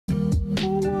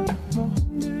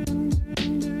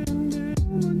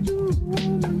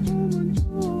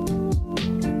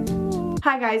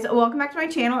guys, welcome back to my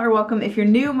channel, or welcome if you're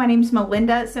new. My name's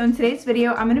Melinda. So in today's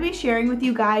video, I'm going to be sharing with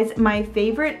you guys my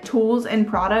favorite tools and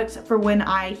products for when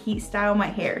I heat style my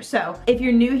hair. So if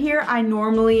you're new here, I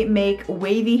normally make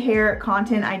wavy hair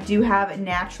content. I do have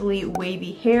naturally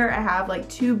wavy hair. I have like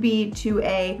 2B,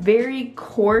 2A, very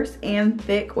coarse and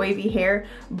thick wavy hair,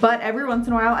 but every once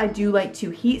in a while I do like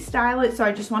to heat style it. So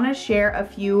I just want to share a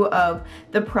few of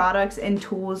the products and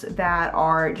tools that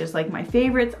are just like my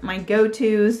favorites, my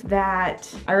go-tos that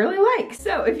I really like.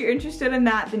 So if you're interested in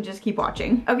that, then just keep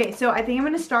watching. Okay, so I think I'm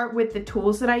gonna start with the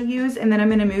tools that I use, and then I'm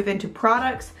gonna move into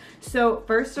products. So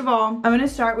first of all, I'm gonna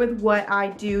start with what I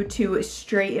do to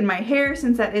straighten my hair,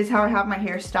 since that is how I have my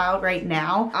hair styled right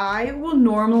now. I will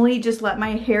normally just let my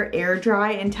hair air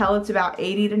dry until it's about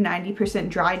 80 to 90%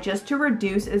 dry, just to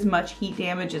reduce as much heat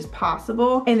damage as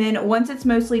possible. And then once it's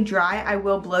mostly dry, I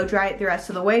will blow dry it the rest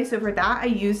of the way. So for that, I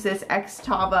use this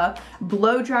Xtava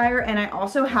blow dryer, and I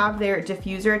also have their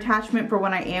diffuser attachment for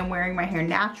when I am wearing my hair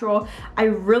natural. I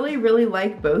really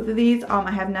like both of these.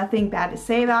 I have nothing bad to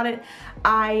say about it.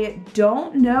 I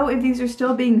don't know if these are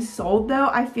still being sold though.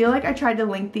 I feel like I tried to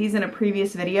link these in a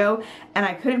previous video and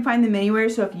I couldn't find them anywhere.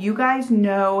 So if you guys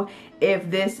know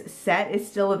if this set is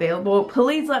still available,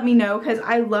 please let me know, because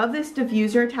I love this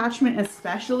diffuser attachment,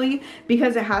 especially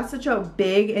because it has such a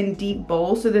big and deep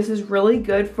bowl. So this is really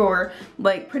good for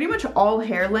like pretty much all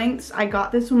hair lengths. I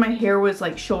got this when my hair was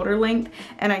like shoulder length,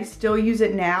 and I still use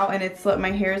it now, and it's like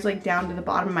my hair is like down to the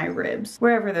bottom of my ribs,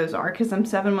 wherever those are, because I'm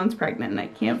 7 months pregnant and I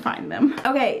can't find them.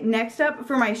 Okay, next up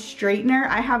for my straightener,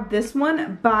 I have this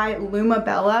one by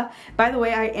Lumabella. By the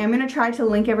way, I am gonna try to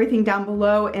link everything down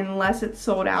below. Unless it's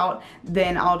sold out,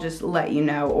 then I'll just let you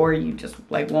know, or you just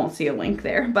like won't see a link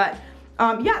there. But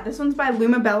yeah, this one's by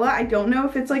Lumabella. I don't know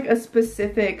if it's like a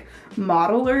specific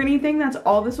model or anything. That's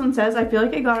all this one says. I feel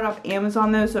like I got it off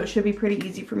Amazon though, so it should be pretty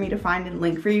easy for me to find and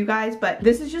link for you guys. But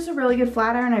this is just a really good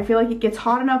flat iron. I feel like it gets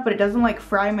hot enough, but it doesn't like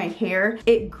fry my hair.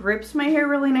 It grips my hair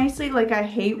really nicely. Like, I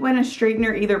hate when a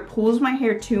straightener either pulls my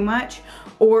hair too much,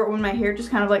 or when my hair just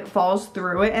kind of like falls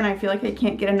through it, and I feel like I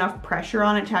can't get enough pressure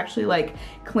on it to actually like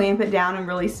clamp it down and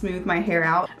really smooth my hair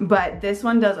out. But this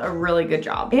one does a really good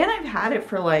job. And I've had it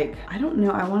for like, I don't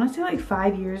know, I want to say like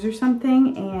 5 years or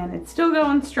something, and it's still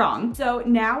going strong. So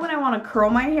now when I want to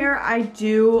curl my hair, I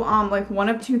do like one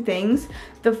of two things.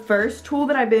 The first tool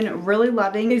that I've been really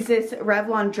loving is this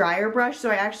Revlon dryer brush. So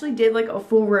I actually did like a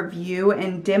full review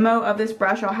and demo of this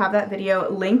brush. I'll have that video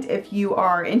linked if you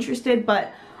are interested.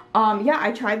 But yeah,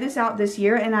 I tried this out this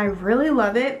year and I really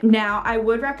love it. Now, I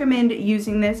would recommend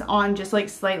using this on just like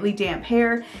slightly damp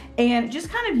hair, and just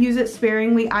kind of use it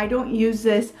sparingly. I don't use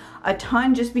this a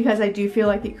ton just because I do feel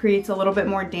like it creates a little bit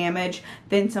more damage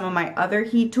than some of my other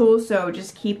heat tools, so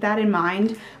just keep that in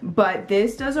mind. But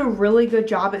this does a really good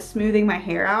job at smoothing my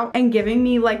hair out and giving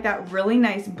me like that really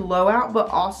nice blowout. But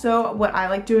also what I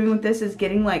like doing with this is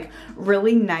getting like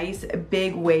really nice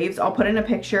big waves. I'll put in a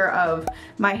picture of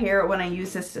my hair when I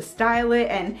use this to style it,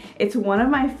 and it's one of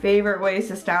my favorite ways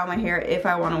to style my hair if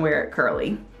I want to wear it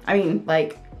curly. I mean,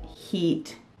 like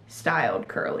heat styled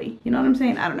curly, you know what I'm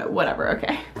saying? I don't know, whatever.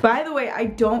 Okay, by the way, I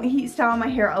don't heat style my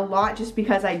hair a lot just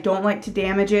because I don't like to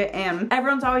damage it, and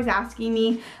everyone's always asking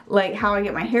me like how I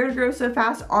get my hair to grow so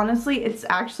fast. Honestly, it's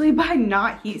actually by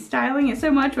not heat styling it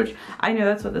so much, which I know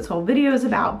that's what this whole video is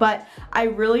about. But I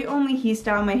really only heat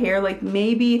style my hair like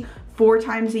maybe 4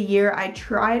 times a year. I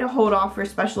try to hold off for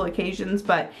special occasions,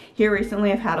 but here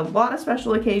recently I've had a lot of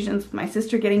special occasions, with my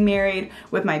sister getting married,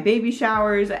 with my baby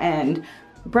showers and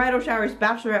bridal showers,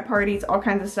 bachelorette parties, all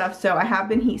kinds of stuff. So I have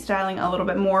been heat styling a little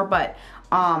bit more, but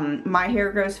my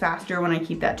hair grows faster when I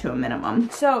keep that to a minimum.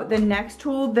 So the next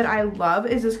tool that I love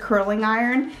is this curling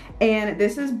iron, and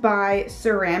this is by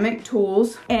Ceramic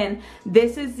Tools, and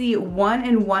this is the 1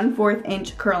 1/4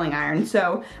 inch curling iron.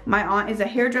 So my aunt is a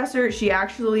hairdresser. She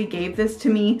actually gave this to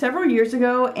me several years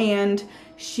ago, and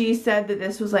she said that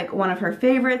this was like one of her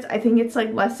favorites. I think it's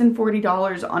like less than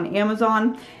 $40 on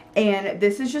Amazon. And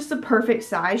this is just the perfect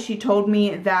size. She told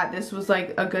me that this was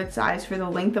like a good size for the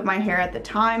length of my hair at the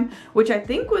time, which I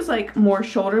think was like more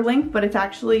shoulder length, but it's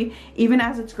actually, even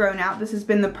as it's grown out, this has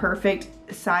been the perfect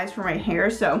size for my hair.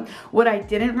 So what I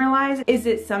didn't realize is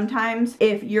that sometimes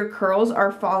if your curls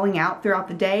are falling out throughout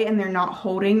the day and they're not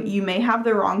holding, you may have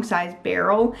the wrong size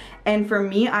barrel. And for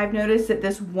me, I've noticed that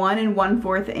this 1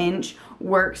 1/4 inch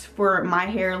works for my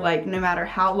hair, like no matter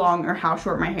how long or how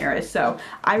short my hair is. So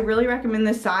I really recommend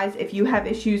this size if you have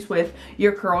issues with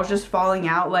your curls just falling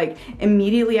out like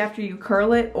immediately after you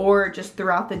curl it, or just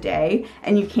throughout the day,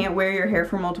 and you can't wear your hair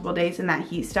for multiple days in that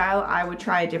heat style. I would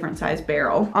try a different size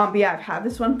barrel. But yeah, I've had had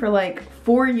this one for like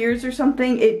 4 years or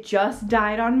something. It just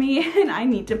died on me and I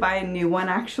need to buy a new one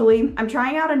actually. I'm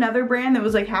trying out another brand that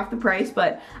was like half the price,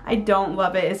 but I don't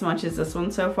love it as much as this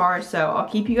one so far, so I'll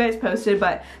keep you guys posted.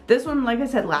 But this one, like I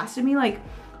said, lasted me like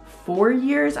 4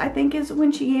 years, I think is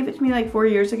when she gave it to me, like 4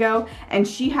 years ago, and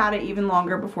she had it even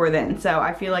longer before then, so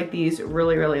I feel like these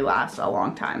really last a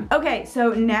long time. Okay,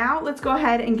 so now let's go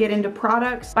ahead and get into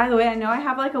products. By the way, I know I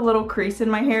have like a little crease in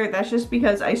my hair. That's just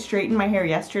because I straightened my hair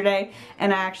yesterday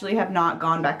and I actually have not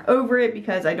gone back over it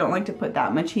because I don't like to put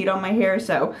that much heat on my hair,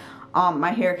 so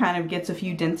my hair kind of gets a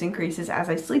few dents and creases as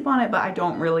I sleep on it, but I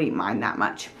don't really mind that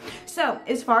much. So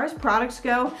as far as products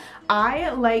go, I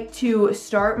like to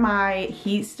start my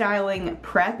heat styling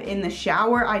prep in the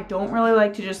shower. I don't really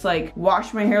like to just like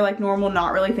wash my hair like normal,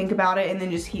 not really think about it, and then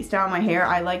just heat style my hair.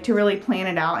 I like to really plan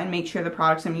it out and make sure the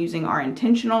products I'm using are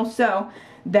intentional. So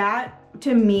that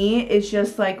to me is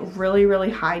just like really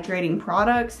hydrating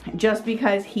products, just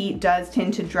because heat does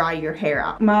tend to dry your hair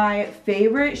out. My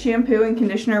favorite shampoo and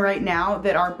conditioner right now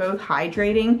that are both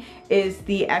hydrating is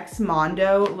the X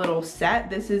Mondo little set.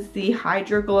 This is the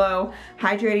Hydro Glow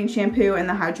hydrating shampoo and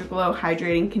the Hydro Glow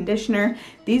hydrating conditioner.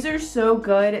 These are so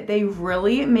good. They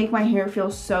really make my hair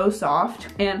feel so soft,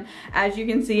 and as you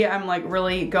can see, I'm like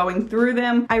really going through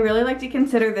them. I really like to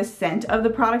consider the scent of the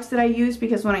products that I use,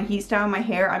 because when I heat style my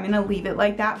hair, I'm gonna leave it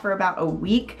like that for about a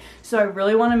week, so I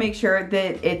really want to make sure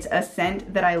that it's a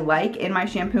scent that I like in my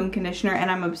shampoo and conditioner, and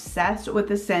I'm obsessed with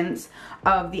the scents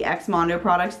of the X Mondo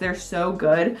products. They're so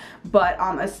good, but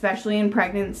especially in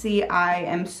pregnancy, I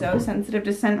am so sensitive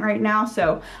to scent right now,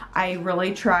 so I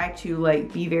really try to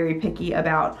like be very picky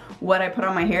about what I put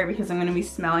on my hair, because I'm going to be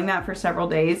smelling that for several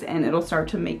days and it'll start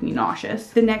to make me nauseous.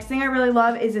 The next thing I really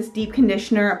love is this deep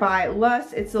conditioner by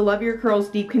Lust. It's the Love Your Curls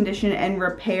Deep Condition and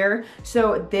Repair.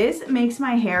 So this makes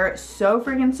my hair so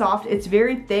freaking soft. It's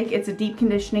very thick. It's a deep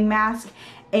conditioning mask,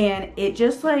 and it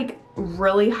just like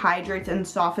really hydrates and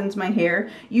softens my hair.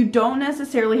 You don't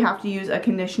necessarily have to use a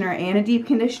conditioner and a deep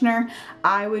conditioner.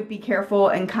 I would be careful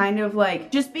and kind of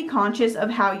like just be conscious of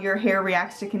how your hair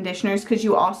reacts to conditioners, because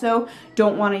you also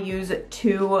don't want to use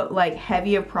too like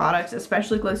heavy of products,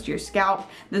 especially close to your scalp.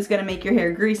 That's going to make your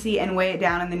hair greasy and weigh it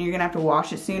down, and then you're going to have to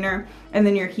wash it sooner, and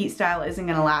then your heat style isn't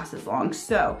going to last as long.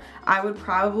 So I would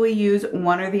probably use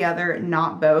one or the other,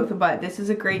 not both, but this is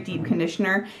a great deep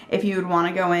conditioner if you would want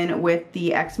to go in with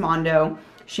the X Mondo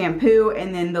shampoo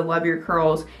and then the Love Your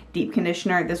Curls deep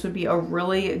conditioner. This would be a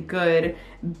really good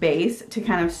base to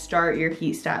kind of start your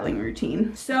heat styling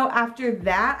routine. So after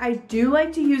that, I do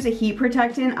like to use a heat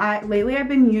protectant. Lately I've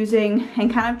been using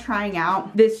and kind of trying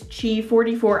out this Chi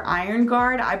 44 Iron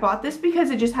Guard. I bought this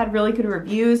because it just had really good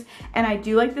reviews, and I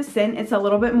do like the scent. It's a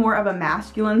little bit more of a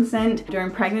masculine scent.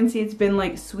 During pregnancy, it's been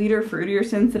like sweeter, fruitier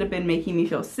scents that have been making me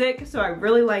feel sick, so I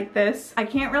really like this. I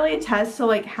can't really attest to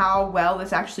like how well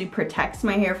this actually protects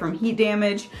my hair from heat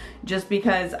damage, just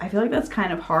because I feel like that's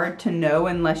kind of hard to know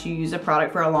unless you use a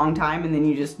product for a long time and then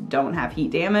you just don't have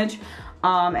heat damage.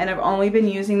 And I've only been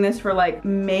using this for like,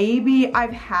 maybe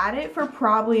I've had it for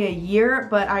probably a year,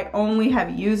 but I only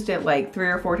have used it like 3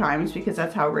 or 4 times because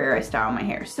that's how rare I style my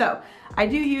hair. So I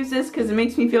do use this because it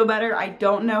makes me feel better. I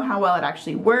don't know how well it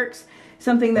actually works.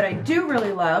 Something that I do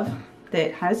really love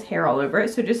that has hair all over it,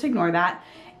 so just ignore that,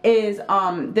 is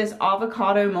this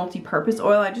avocado multi-purpose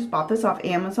oil. I just bought this off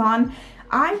Amazon.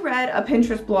 I read a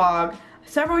Pinterest blog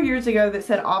several years ago that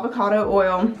said avocado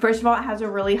oil, first of all, it has a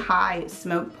really high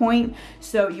smoke point,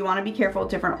 so you want to be careful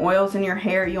with different oils in your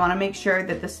hair. You want to make sure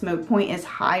that the smoke point is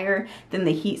higher than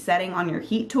the heat setting on your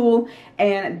heat tool,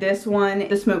 and this one,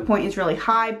 the smoke point is really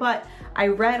high, but I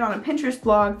read on a Pinterest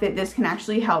blog that this can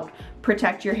actually help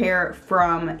protect your hair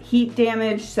from heat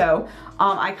damage. So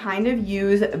I kind of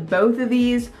use both of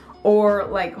these, or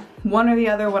like one or the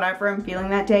other, whatever I'm feeling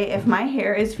that day. If my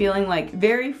hair is feeling like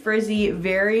very frizzy,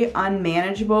 very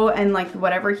unmanageable, and like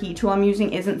whatever heat tool I'm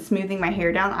using isn't smoothing my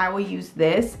hair down, I will use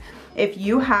this. If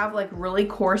you have like really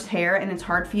coarse hair and it's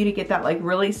hard for you to get that like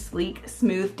really sleek,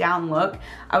 smooth down look,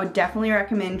 I would definitely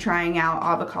recommend trying out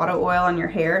avocado oil on your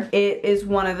hair. It is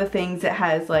one of the things that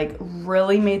has like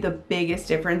really made the biggest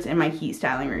difference in my heat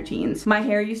styling routines. My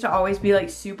hair used to always be like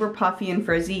super puffy and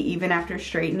frizzy even after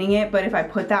straightening it, but if I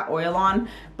put that oil on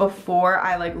before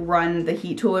I like run the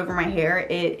heat tool over my hair,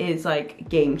 it is like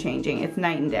game changing. It's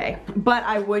night and day. But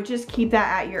I would just keep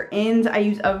that at your ends. I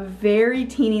use a very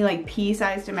teeny like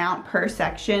pea-sized amount per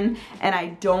section, and I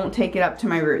don't take it up to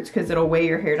my roots because it'll weigh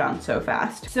your hair down so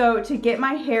fast. So to get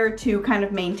my hair to kind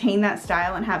of maintain that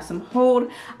style and have some hold,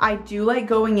 I do like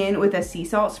going in with a sea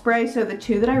salt spray. So the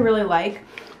two that I really like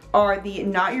are the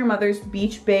Not Your Mother's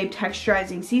Beach Babe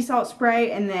Texturizing Sea Salt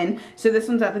Spray, and then, so this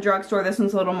one's at the drugstore, this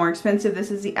one's a little more expensive.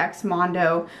 This is the Ex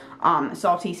Mondo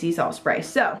Salty Sea Salt Spray.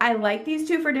 So I like these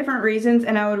two for different reasons,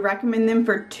 and I would recommend them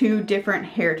for two different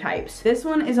hair types. This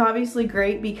one is obviously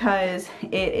great because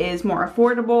it is more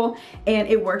affordable and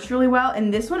it works really well,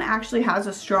 and this one actually has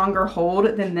a stronger hold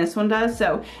than this one does.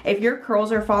 So if your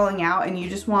curls are falling out and you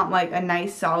just want like a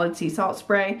nice solid sea salt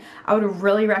spray, I would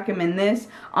really recommend this.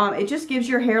 It just gives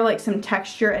your hair like some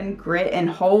texture and grit and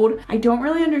hold. I don't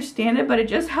really understand it, but it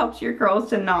just helps your curls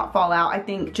to not fall out. I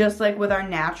think just like with our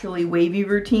naturally wavy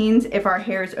routines, if our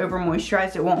hair is over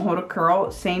moisturized, it won't hold a curl.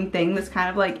 Same thing, this kind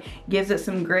of like gives it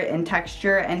some grit and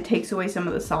texture and takes away some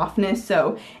of the softness,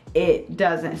 so it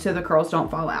doesn't, so the curls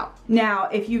don't fall out. Now,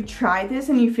 if you've tried this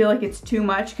and you feel like it's too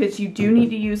much, because you do need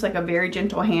to use like a very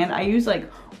gentle hand, I use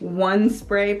like one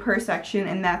spray per section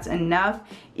and that's enough.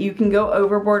 You can go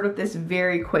overboard with this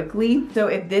very quickly. So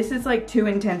if this is like too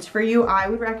intense for you, I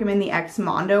would recommend the Ex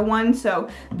Mondo one. So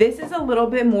this is a little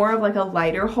bit more of like a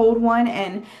lighter hold one,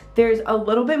 and there's a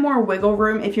little bit more wiggle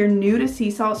room. If you're new to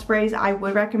sea salt sprays, I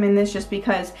would recommend this just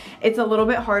because it's a little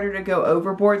bit harder to go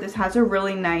overboard. This has a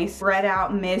really nice spread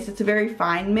out mist. It's a very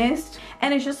fine mist,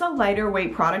 and it's just a lighter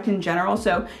weight product in general.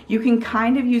 So you can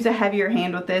kind of use a heavier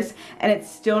hand with this and it's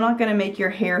still not gonna make your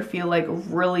hair feel like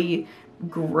really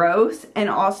gross. And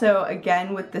also,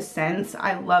 again, with the scents,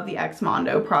 I love the Ex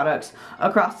Mondo products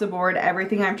across the board.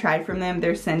 Everything I've tried from them,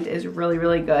 their scent is really,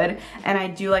 really good, and I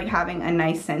do like having a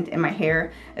nice scent in my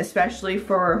hair, especially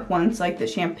for once like the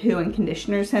shampoo and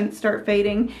conditioner scents start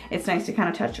fading. It's nice to kind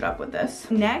of touch it up with this.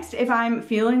 Next, if I'm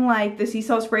feeling like the sea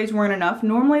salt sprays weren't enough,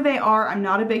 normally they are, I'm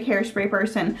not a big hairspray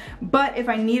person, but if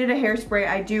I needed a hairspray,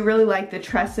 I do really like the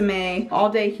Tresemme All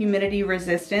Day Humidity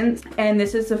Resistance, and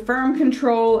this is a firm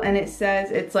control, and it says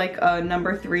it's like a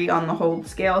number 3 on the hold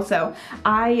scale. So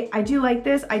I do like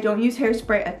this. I don't use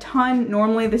hairspray a ton.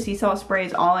 Normally the sea salt spray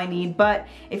is all I need, but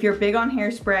if you're big on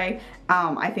hairspray,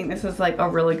 I think this is like a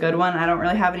really good one. I don't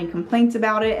really have any complaints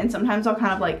about it, and sometimes I'll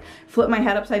kind of like flip my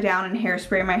head upside down and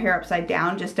hairspray my hair upside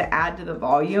down just to add to the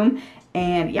volume.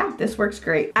 And yeah, this works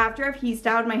great. After I've heat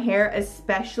styled my hair,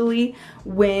 especially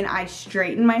when I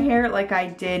straighten my hair like I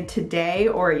did today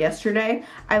or yesterday,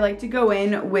 I like to go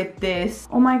in with this,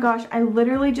 oh my gosh, I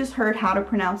literally just heard how to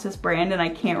pronounce this brand and I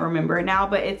can't remember it now,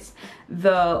 but it's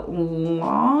the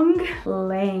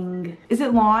Lang. Is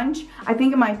it Lange? I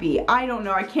think it might be. I don't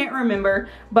know. I can't remember,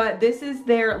 but this is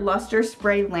their Luster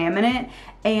Spray Laminate.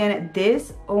 And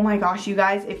this, oh my gosh, you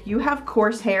guys, if you have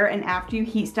coarse hair and after you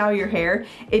heat style your hair,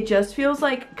 it just feels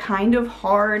like kind of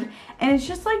hard and it's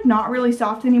just like not really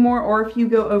soft anymore, or if you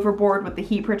go overboard with the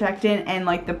heat protectant and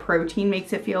like the protein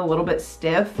makes it feel a little bit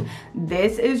stiff,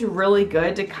 this is really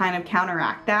good to kind of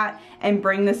counteract that and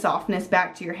bring the softness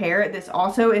back to your hair. This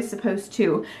also is supposed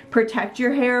to protect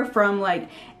your hair from like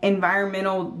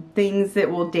environmental things that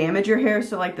will damage your hair,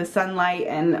 so like the sunlight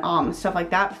and stuff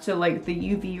like that, so like the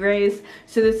UV rays.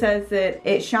 So this says that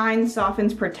it shines,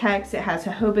 softens, protects. It has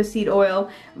jojoba seed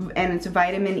oil and it's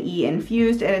vitamin E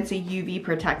infused, and it's a UV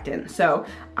protectant. So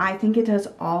I think it does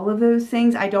all of those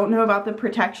things. I don't know about the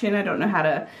protection. I don't know how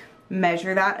to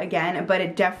measure that again, but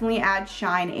it definitely adds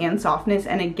shine and softness,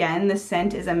 and again, the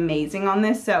scent is amazing on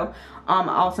this. So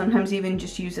I'll sometimes even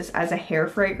just use this as a hair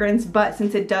fragrance, but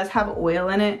since it does have oil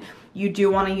in it, you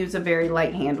do want to use a very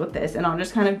light hand with this, and I'll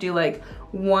just kind of do like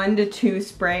 1 to 2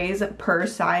 sprays per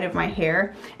side of my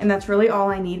hair, and that's really all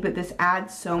I need, but this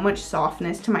adds so much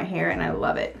softness to my hair and I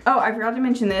love it. Oh, I forgot to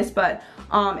mention this, but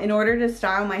in order to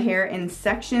style my hair in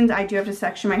sections, I do have to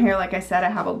section my hair. Like I said, I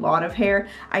have a lot of hair.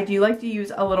 I do like to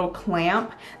use a little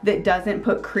clamp that doesn't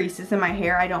put creases in my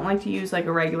hair. I don't like to use like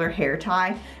a regular hair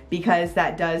tie because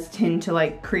that does tend to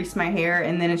like crease my hair,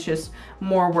 and then it's just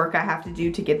more work I have to do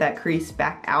to get that crease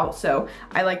back out. So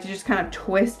I like to just kind of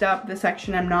twist up the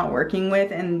section I'm not working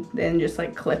with and then just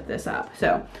like clip this up.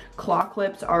 So claw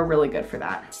clips are really good for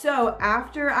that. So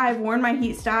after I've worn my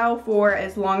heat style for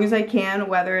as long as I can,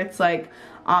 whether it's like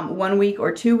 1 week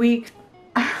or 2 weeks,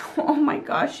 oh my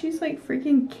gosh, she's like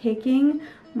freaking kicking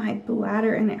my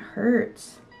bladder and it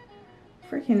hurts.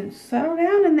 Freaking settle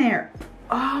down in there.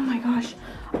 Oh my gosh,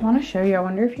 I want to show you. I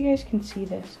wonder if you guys can see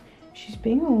this. She's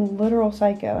being a literal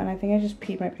psycho, and I think I just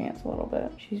peed my pants a little bit.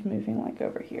 She's moving like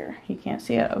over here. You can't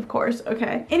see it, of course.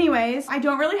 Okay. Anyways, I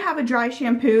don't really have a dry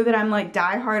shampoo that I'm like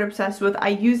die-hard obsessed with. I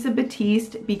use the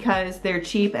Batiste because they're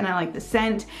cheap and I like the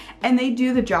scent and they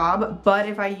do the job, but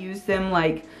if I use them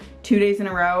like 2 days in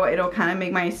a row, it'll kind of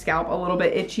make my scalp a little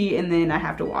bit itchy, and then I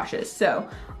have to wash it. So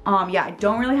yeah, I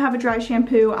don't really have a dry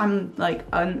shampoo I'm like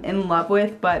in love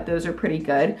with, but those are pretty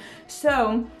good.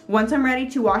 So once I'm ready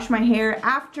to wash my hair,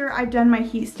 after I've done my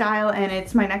heat style and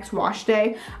it's my next wash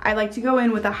day, I like to go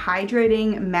in with a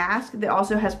hydrating mask that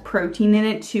also has protein in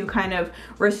it to kind of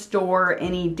restore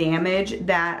any damage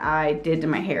that I did to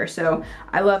my hair. So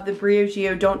I love the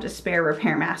Briogeo Don't Despair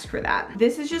Repair Mask for that.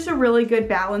 This is just a really good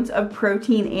balance of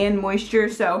protein and moisture,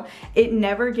 so it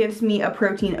never gives me a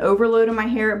protein overload on my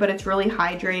hair, but it's really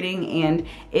hydrating and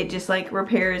it just like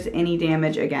repairs any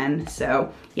damage again.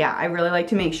 So yeah, I really like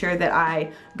to make sure that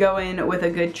I go in with a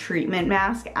good treatment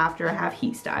mask after I have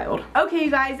heat styled. Okay, you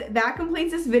guys, that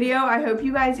completes this video. I hope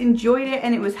you guys enjoyed it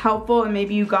and it was helpful, and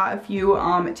maybe you got a few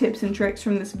tips and tricks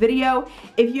from this video.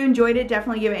 If you enjoyed it,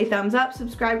 definitely give it a thumbs up.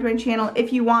 Subscribe to my channel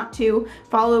if you want to.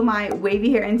 Follow my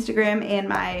Wavy Hair Instagram and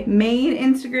my main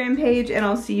Instagram page, and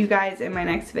I'll see you guys in my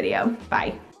next video.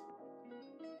 Bye.